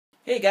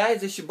Hey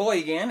guys, it's your boy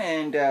again,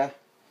 and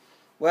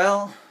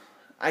well,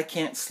 I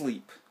can't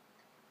sleep.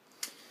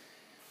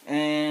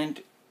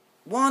 And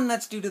one,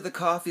 that's due to the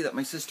coffee that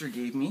my sister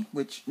gave me,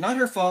 which, not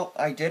her fault,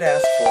 I did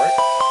ask for it.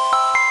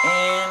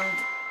 And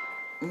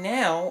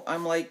now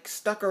I'm like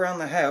stuck around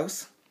the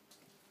house.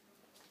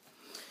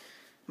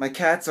 My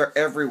cats are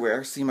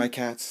everywhere. See my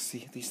cats,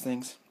 see these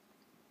things?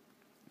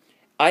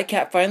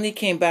 iCat finally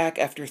came back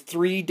after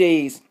 3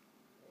 days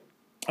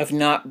of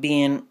not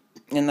being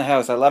in the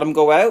house. I let him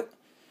go out,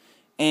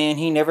 and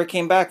he never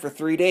came back for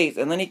 3 days.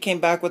 And then he came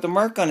back with a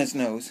mark on his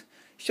nose.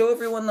 Show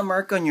everyone the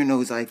mark on your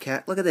nose,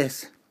 iCat. Look at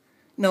this.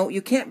 No,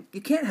 you can't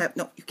have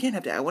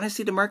that. I want to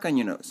see the mark on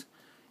your nose.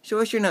 Show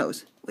us your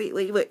nose.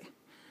 Wait.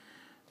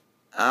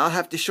 I'll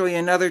have to show you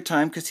another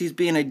time because he's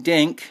being a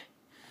dink.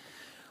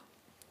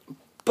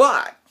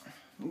 But,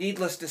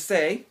 needless to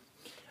say,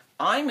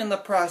 I'm in the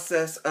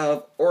process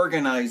of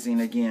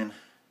organizing again.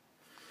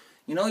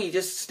 You know, you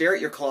just stare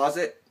at your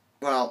closet.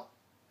 Well,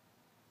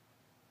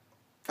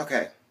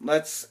 okay,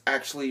 let's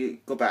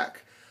actually go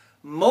back.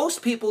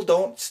 Most people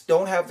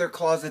don't have their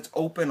closets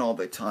open all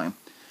the time.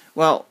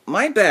 Well,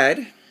 my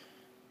bed,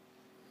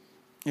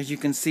 as you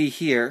can see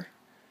here,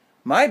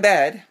 my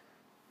bed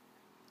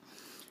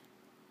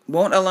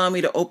won't allow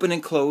me to open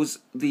and close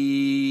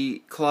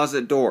the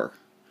closet door.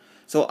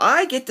 So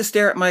I get to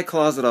stare at my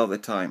closet all the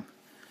time.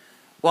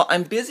 Well,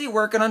 I'm busy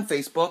working on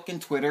Facebook and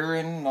Twitter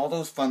and all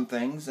those fun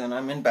things, and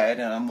I'm in bed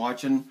and I'm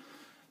watching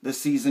the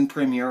season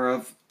premiere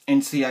of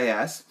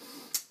NCIS.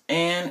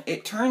 And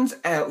it turns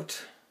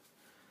out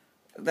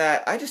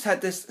that I just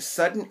had this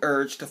sudden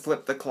urge to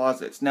flip the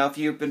closets. Now, if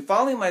you've been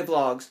following my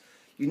vlogs,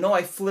 you know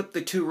I flipped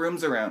the two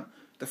rooms around.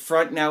 The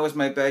front now is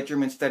my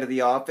bedroom instead of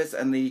the office,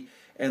 and the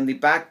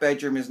back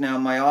bedroom is now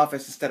my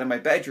office instead of my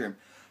bedroom.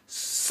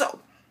 So,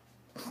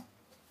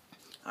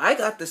 I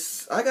got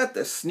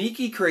this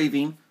sneaky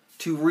craving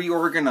to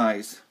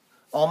reorganize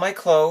all my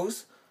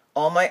clothes,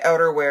 all my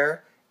outerwear,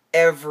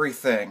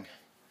 everything.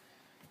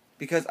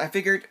 Because I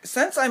figured,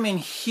 since I'm in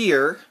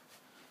here,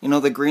 you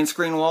know, the green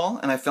screen wall,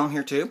 and I film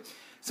here too.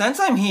 Since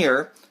I'm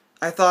here,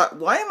 I thought,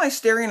 why am I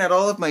staring at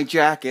all of my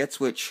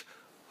jackets, which,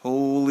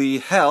 holy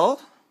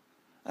hell,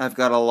 I've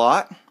got a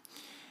lot.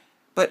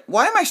 But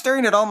why am I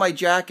staring at all my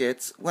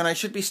jackets when I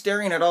should be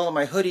staring at all of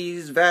my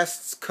hoodies,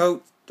 vests,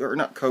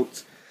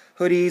 hoodies,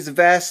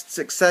 vests,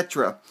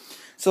 etc.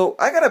 So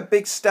I got a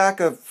big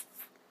stack of,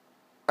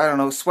 I don't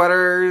know,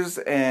 sweaters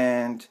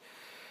and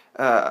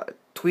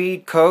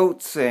tweed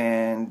coats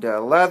and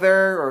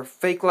leather or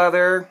fake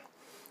leather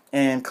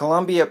and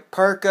Columbia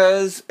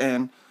parkas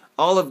and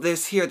all of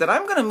this here that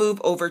I'm going to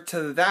move over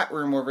to that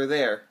room over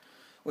there,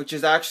 which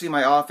is actually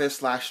my office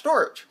 /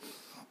 storage.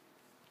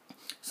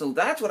 So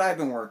that's what I've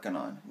been working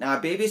on. Now I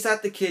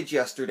babysat the kids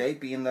yesterday,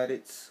 being that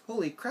it's,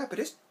 holy crap, it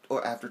is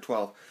after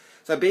 12.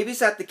 So I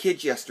babysat the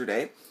kids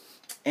yesterday,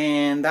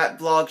 and that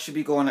vlog should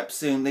be going up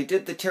soon. They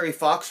did the Terry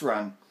Fox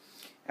run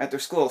at their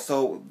school,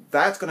 so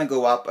that's going to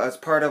go up as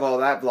part of all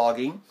that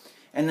vlogging.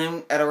 And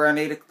then at around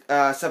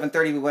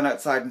 7:30 we went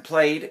outside and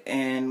played,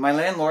 and my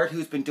landlord,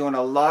 who's been doing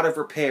a lot of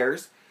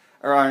repairs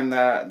around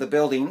the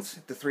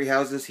buildings, the 3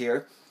 houses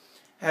here,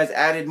 has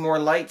added more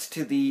lights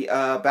to the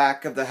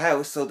back of the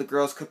house so the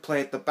girls could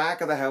play at the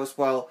back of the house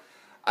while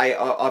I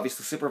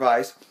obviously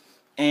supervise,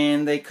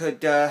 and they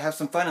could have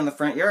some fun in the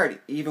front yard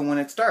even when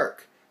it's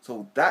dark.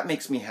 So that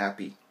makes me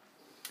happy.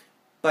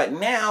 But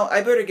now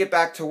I better get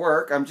back to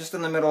work. I'm just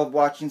in the middle of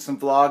watching some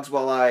vlogs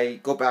while I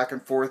go back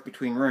and forth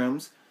between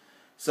rooms.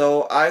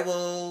 So I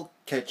will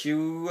catch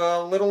you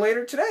a little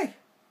later today.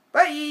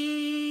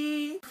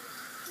 Bye!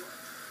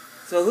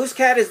 So whose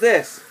cat is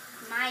this?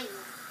 Mine.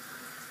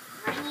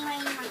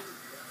 Mine.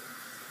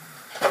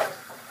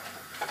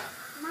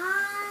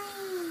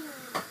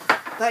 I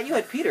thought you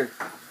had Peter.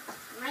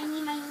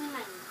 Mine.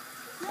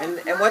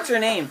 And what's her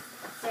name?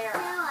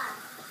 Sarah.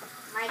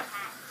 My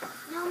cat.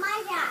 No,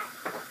 my cat.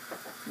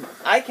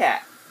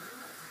 iCat.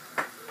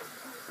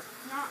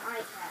 Not my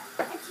cat.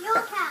 It's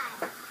your cat.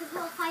 Because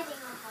we're fighting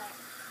over it.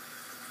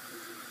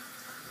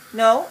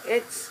 No,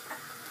 it's...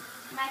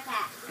 My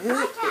cat.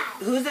 My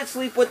cat. Who's it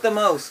sleep with the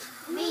most?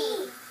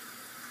 Me.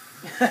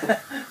 It does.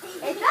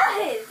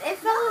 It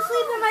fell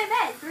asleep in my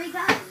bed 3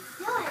 times.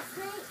 No, it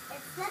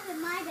slept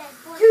in my bed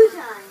 4 2 times.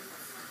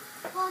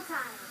 times. 4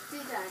 times. 2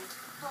 times.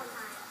 4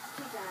 times.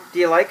 2 times. Do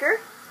you like her?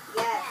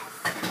 Yes.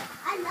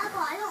 I love her.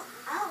 I don't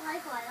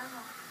like her. I love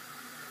her.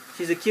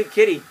 She's a cute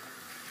kitty.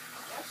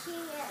 Yes, she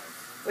is.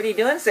 What are you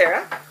doing,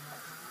 Sarah?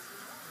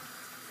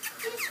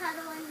 She's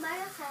cuddling by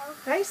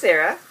herself. Hi,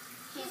 Sarah.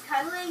 She's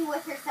cuddling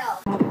with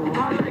herself.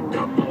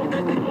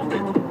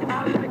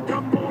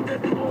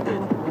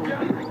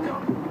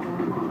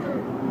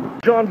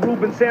 John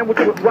Reuben sandwich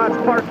with Ross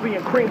parsley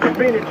and cream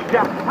spinach.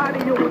 Got high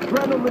to your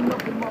adrenaline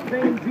up in my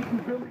veins,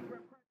 eating Billy.